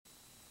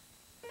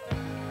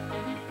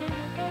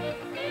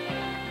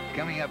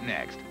Coming up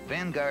next,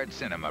 Vanguard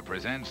Cinema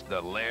presents The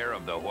Lair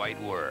of the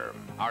White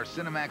Worm, our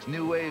Cinemax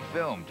New Wave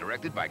film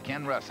directed by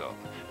Ken Russell.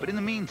 But in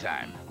the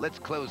meantime, let's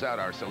close out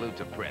our salute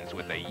to Prince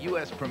with the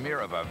U.S. premiere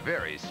of a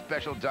very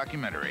special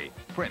documentary,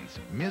 Prince,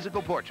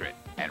 Musical Portrait.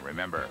 And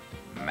remember,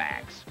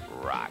 Max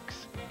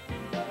rocks.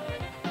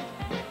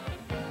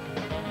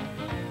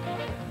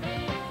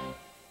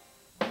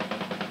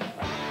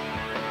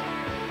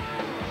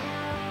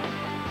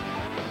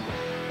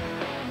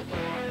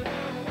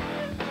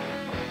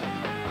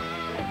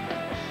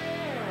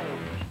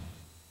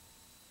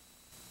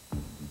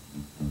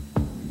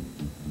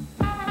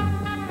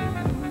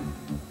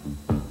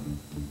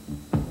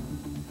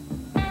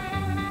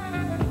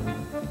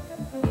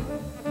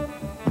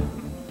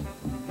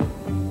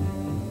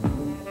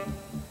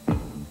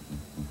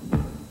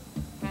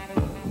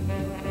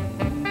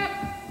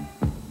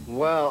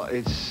 Well,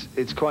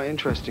 it's quite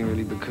interesting,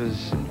 really,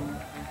 because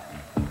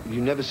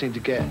you never seem to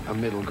get a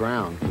middle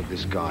ground with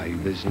this guy.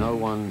 There's no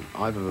one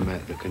I've ever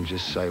met that can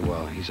just say,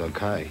 well, he's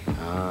okay.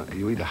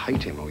 You either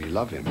hate him or you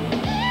love him.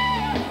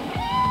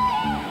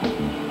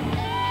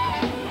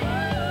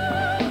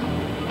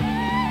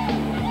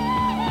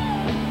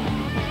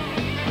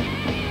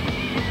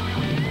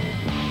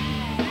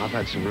 I've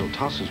had some real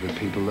tussles with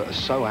people that are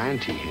so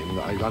anti him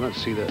that I don't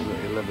see that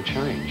it'll ever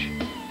change.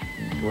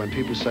 When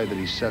people say that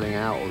he's selling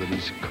out or that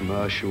he's a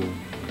commercial,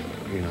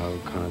 you know,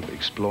 kind of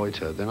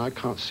exploiter, then I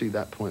can't see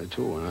that point at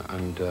all.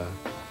 And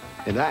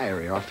in that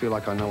area, I feel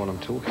like I know what I'm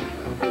talking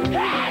about.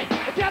 Hey!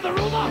 Tear the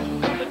roof off!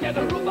 Tear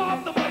the roof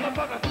off the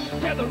motherfucker!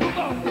 Tear the roof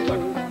off the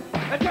sucker!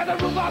 Tear the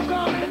roof off,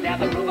 come! Tear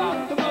the roof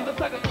off the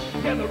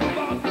motherfucker! Tear the roof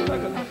off the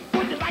sucker!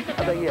 Would you like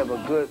to... I think you have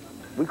a good,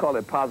 we call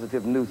it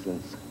positive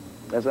nuisance.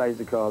 That's what I used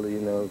to call it,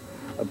 you know,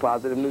 a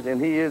positive nuisance. And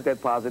he is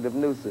that positive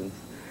nuisance.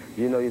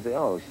 You know, you say,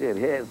 oh, shit,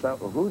 here's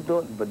something. Who's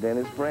doing it? But then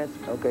it's Prince.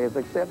 Okay, it's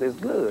accepted. It's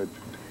good.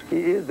 He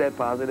is that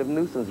positive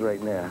nuisance right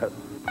now.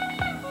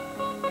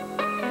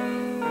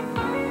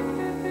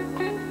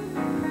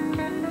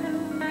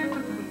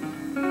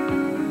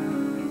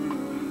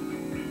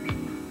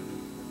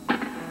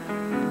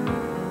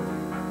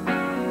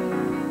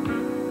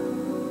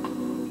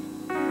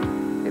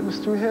 It was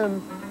through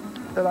him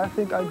that I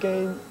think I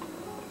gained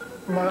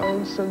my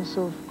own sense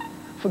of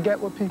forget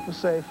what people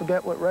say,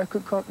 forget what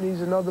record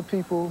companies and other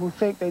people who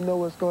think they know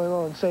what's going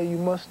on say you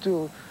must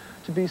do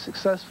to be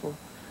successful.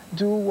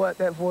 Do what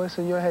that voice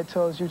in your head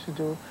tells you to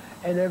do,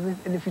 and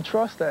if you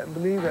trust that and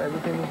believe that,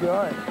 everything will be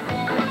all right.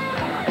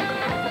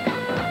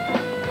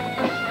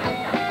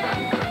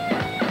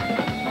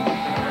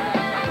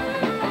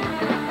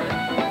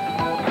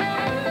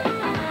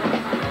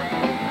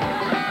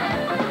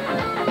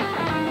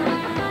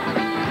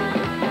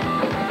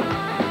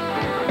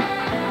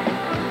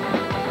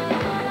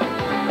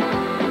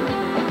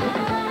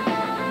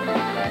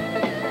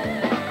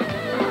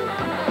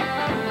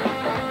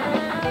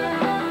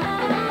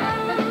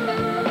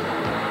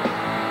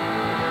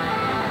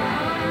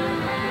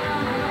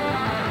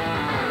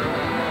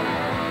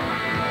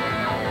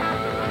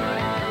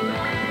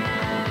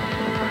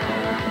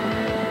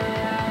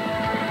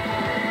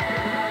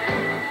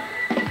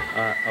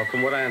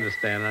 From what I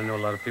understand, I know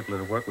a lot of people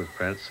that work with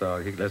Prince, so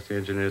he lets the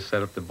engineers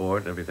set up the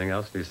board and everything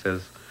else, and he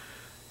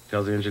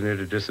tells the engineer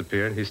to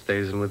disappear, and he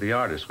stays in with the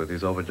artist, whether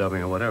he's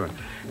overdubbing or whatever.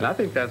 And I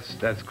think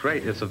that's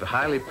great. It's a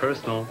highly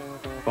personal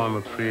form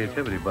of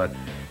creativity, but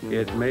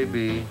it may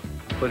be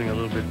putting a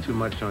little bit too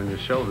much on your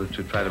shoulder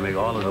to try to make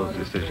all of those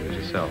decisions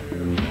yourself.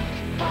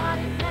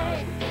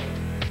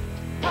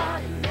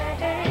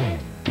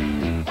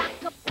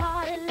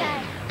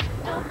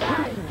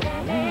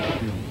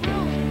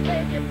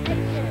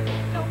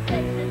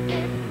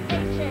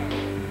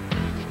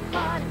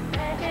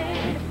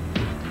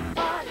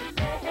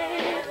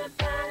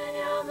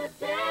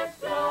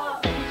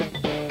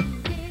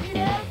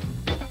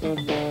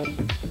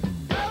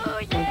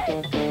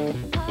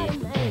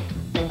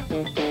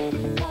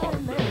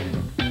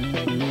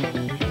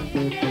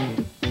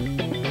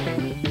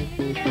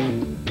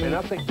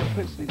 I think the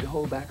Prince need to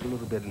hold back a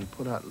little bit and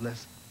put out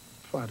less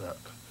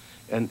product,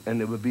 and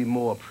it would be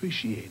more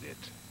appreciated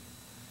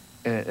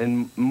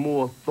and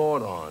more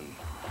thought on,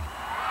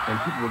 and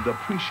people would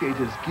appreciate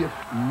his gift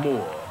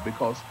more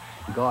because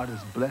God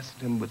has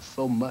blessed him with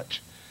so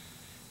much,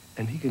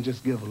 and he can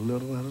just give a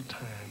little at a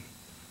time.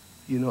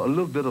 You know, a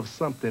little bit of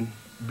something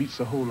beats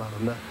a whole lot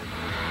of nothing.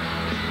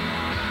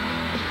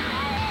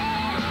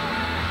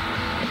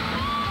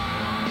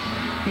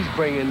 He's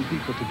bringing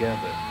people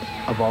together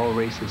of all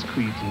races,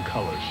 creeds, and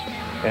colors.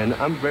 And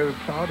I'm very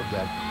proud of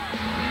that.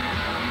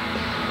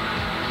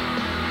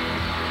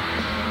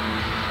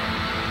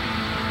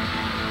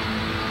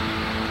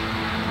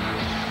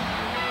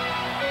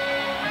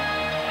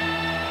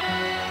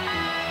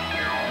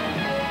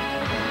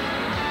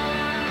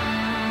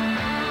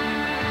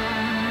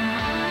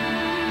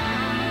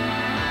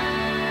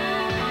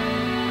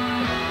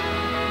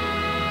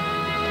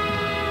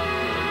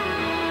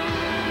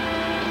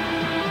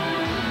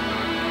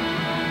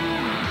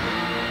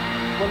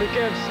 Well, he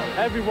gives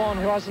everyone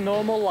who has a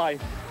normal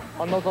life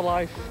another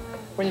life.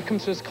 When you come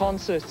to his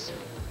concerts,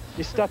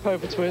 You step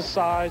over to his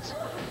side.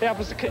 He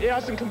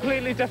has a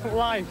completely different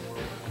life,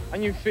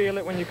 and you feel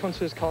it when you come to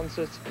his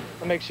concert.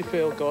 It makes you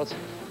feel good.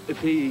 If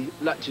he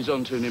latches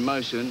onto an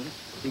emotion,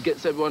 he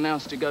gets everyone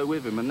else to go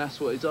with him, and that's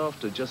what he's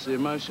after, just the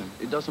emotion.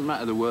 It doesn't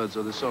matter the words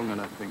or the song, I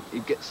don't think. He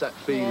gets that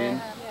feeling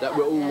that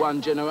we're all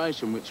one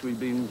generation, which we've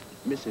been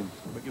missing.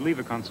 But you leave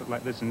a concert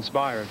like this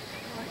inspired.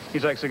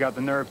 He's actually got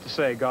the nerve to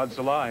say, God's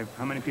alive.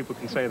 How many people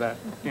can say that,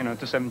 you know,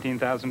 to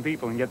 17,000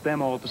 people and get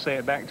them all to say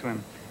it back to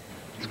him?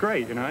 It's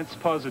great, you know, it's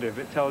positive.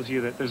 It tells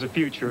you that there's a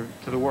future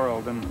to the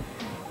world, and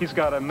he's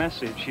got a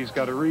message, he's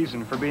got a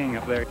reason for being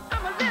up there.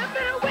 I'm a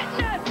living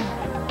witness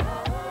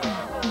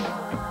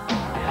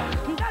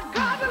that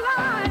God's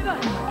alive.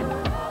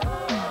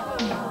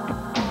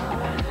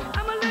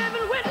 I'm a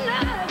living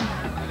witness,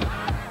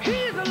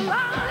 he's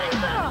alive.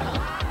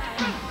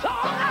 The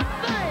song I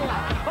sing,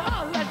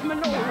 oh, let me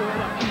know.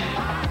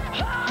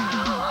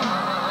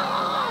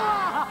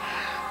 Oh,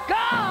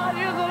 God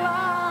is alive.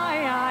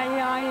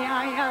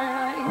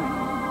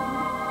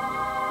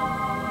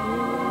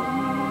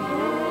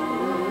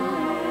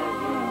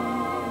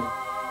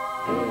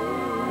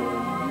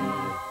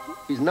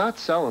 He's not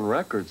selling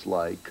records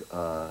like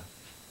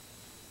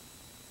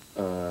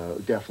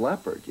Def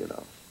Leppard, you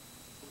know.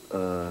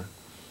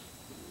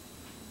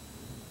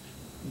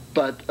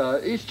 But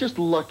it's just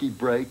a lucky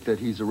break that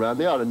he's around.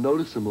 They ought to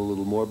notice him a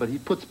little more, but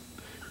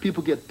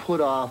people get put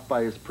off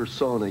by his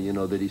persona, you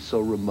know, that he's so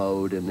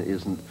remote and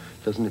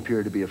doesn't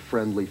appear to be a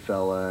friendly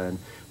fella and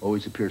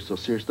always appears so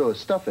serious. Though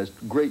his stuff has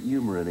great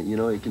humor in it, you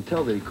know. You can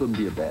tell that he couldn't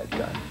be a bad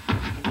guy.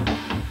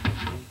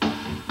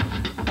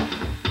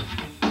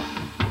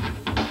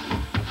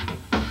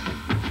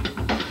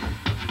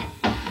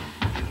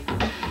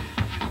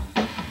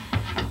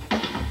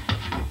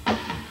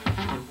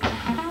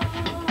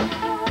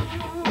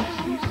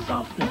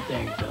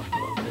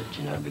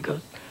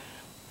 Because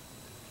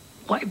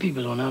white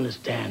people don't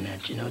understand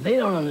that, you know. They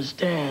don't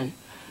understand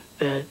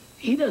that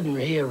he doesn't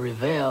hear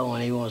Ravel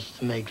when he wants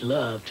to make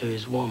love to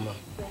his woman.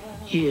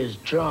 He hears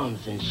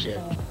drums and shit.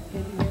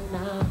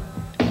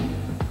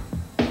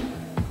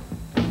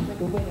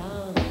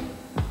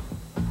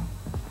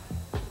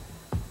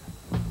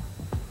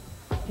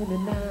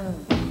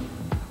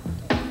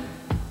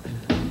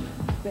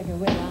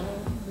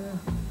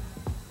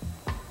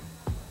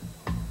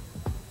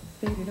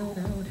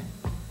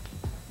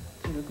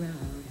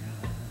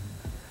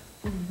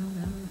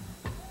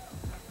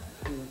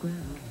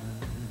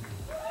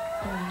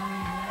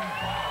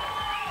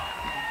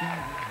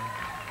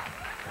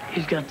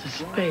 He's got the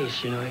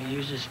space, you know, he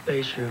uses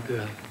space real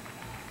good.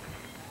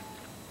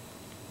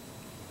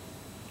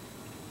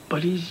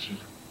 But he's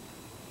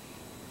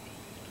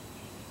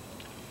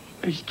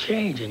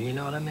changing, you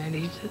know what I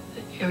mean?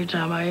 Every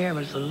time I hear him,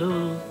 it's a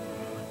little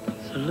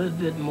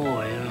bit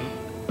more, you know?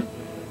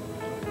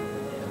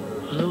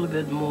 A little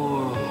bit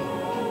more